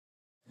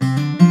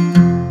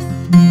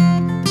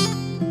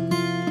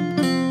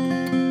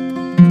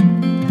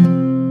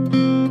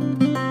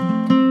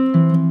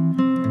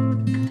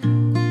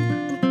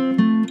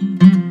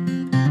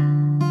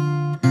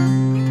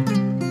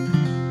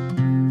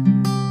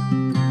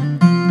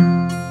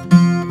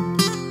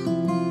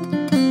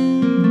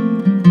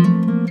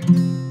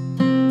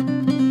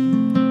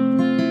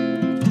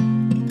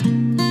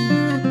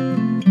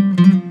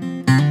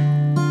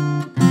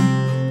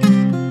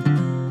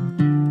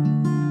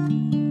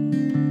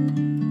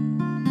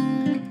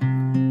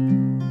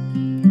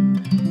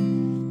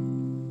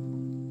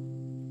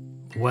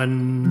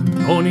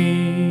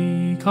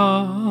Bonny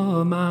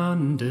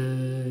commanded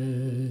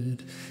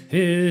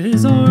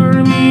his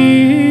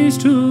armies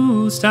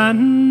to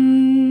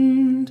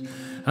stand,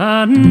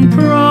 and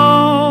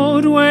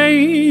proud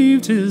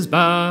waved his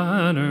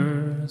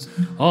banners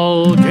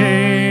all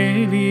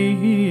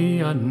gaily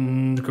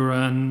and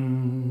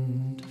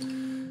grand.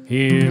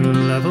 He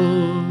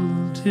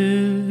levelled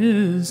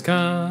his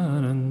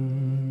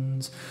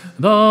cannons,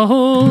 the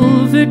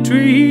whole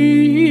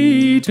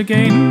victory to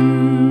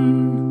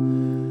gain,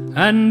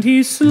 and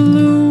he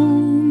slew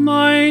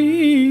my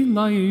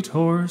light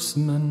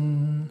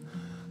horseman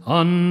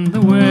on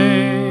the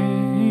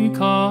way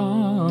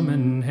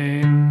coming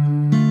hame.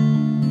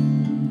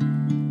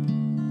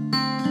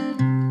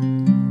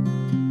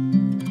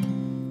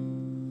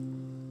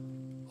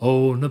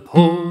 Oh,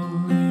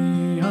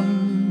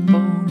 Napoleon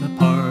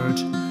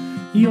Bonaparte,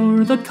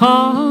 you're the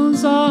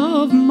cause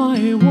of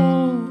my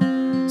woe,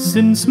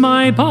 since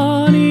my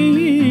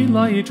bonny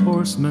light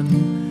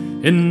horseman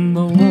in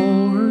the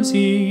wars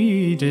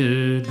he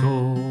did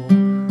go.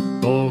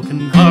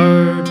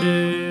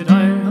 Broken-hearted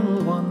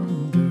I'll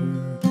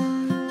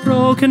wander,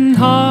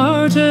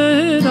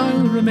 broken-hearted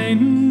I'll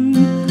remain,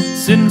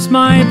 since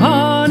my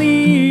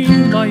bonny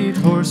light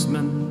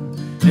horseman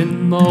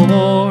in the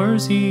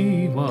wars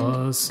he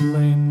was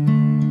slain.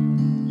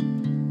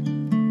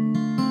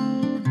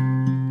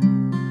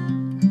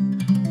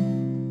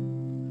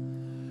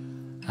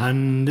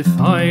 And if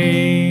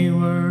I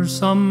were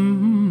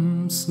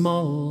some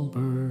small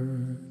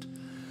bird,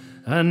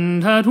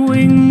 and had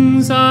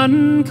wings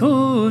and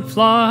could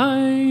fly,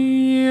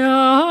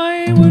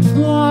 I would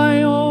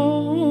fly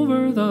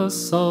over the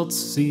salt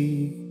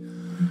sea,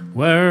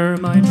 where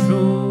my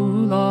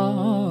true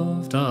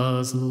love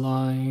does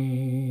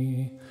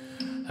lie.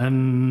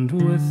 And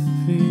with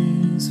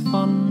these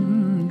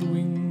fond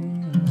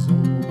wings,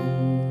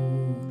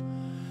 oh,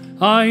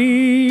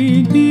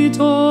 I'd beat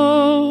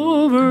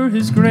over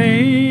his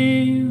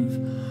grave.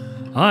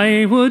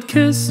 I would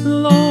kiss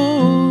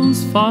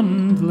those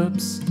fond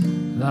lips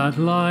that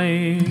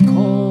lie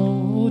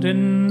cold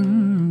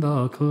in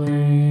the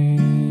clay.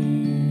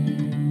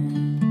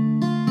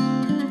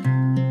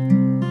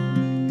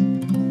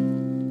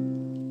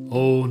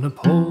 Oh,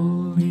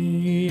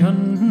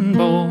 Napoleon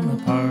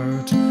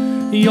Bonaparte,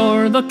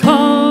 you're the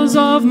cause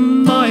of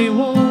my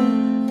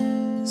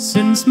woe,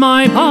 since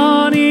my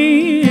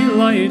bonny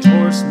light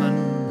horseman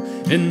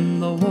in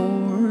the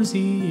wars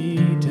he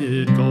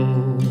did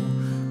go.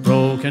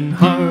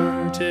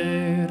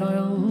 Broken-hearted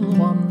I'll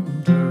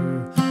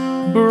wander,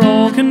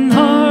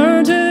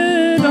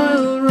 broken-hearted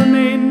I'll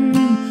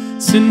remain,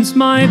 since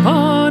my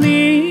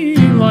bonny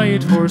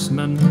light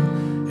horseman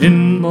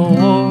in the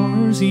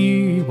wars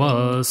he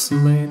was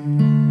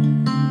slain.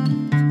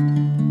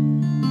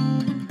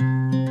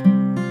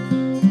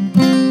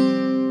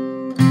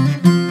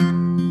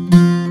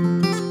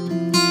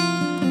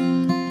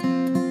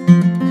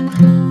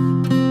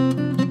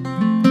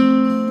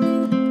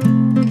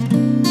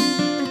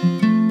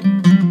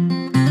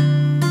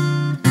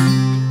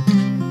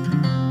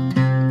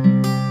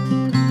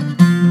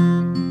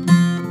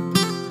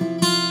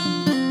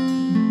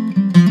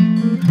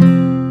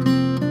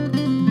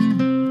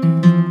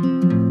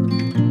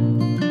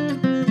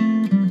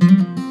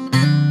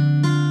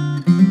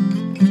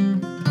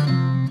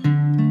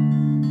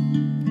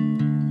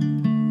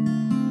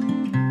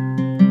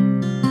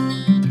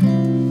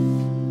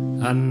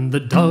 And the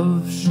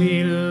dove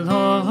she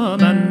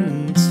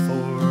laments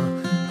for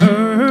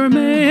her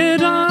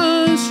mate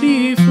as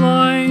she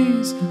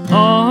flies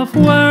off.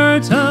 Where,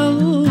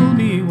 tell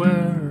me,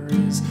 where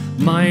is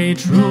my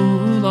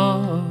true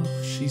love,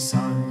 she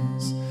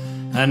sighs.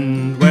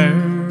 And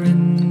where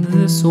in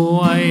this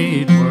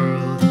wide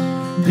world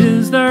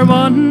is there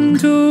one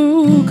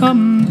to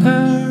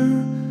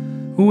compare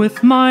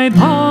with my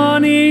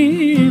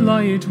bonny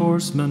light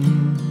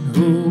horseman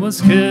who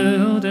was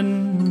killed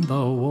in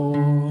the war?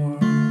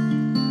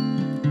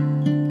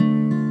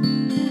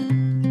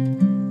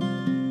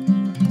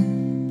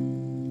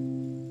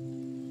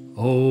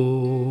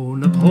 Oh,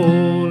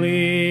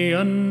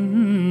 Napoleon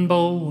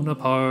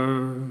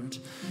Bonaparte,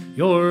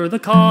 you're the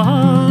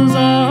cause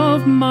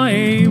of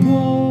my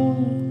woe,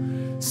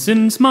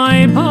 since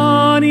my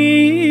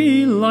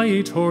bonny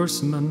light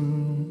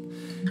horseman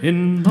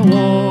in the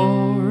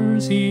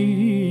wars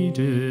he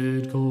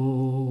did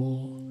go.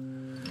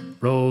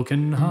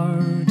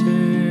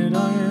 Broken-hearted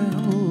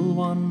I'll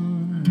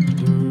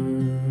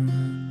wander,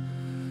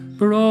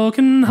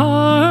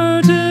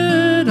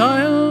 broken-hearted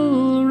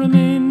I'll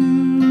remain,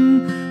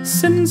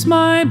 since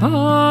my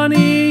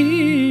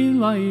bonny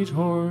light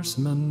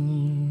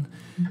horseman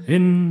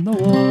in the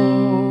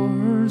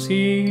wars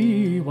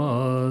he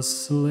was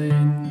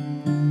slain.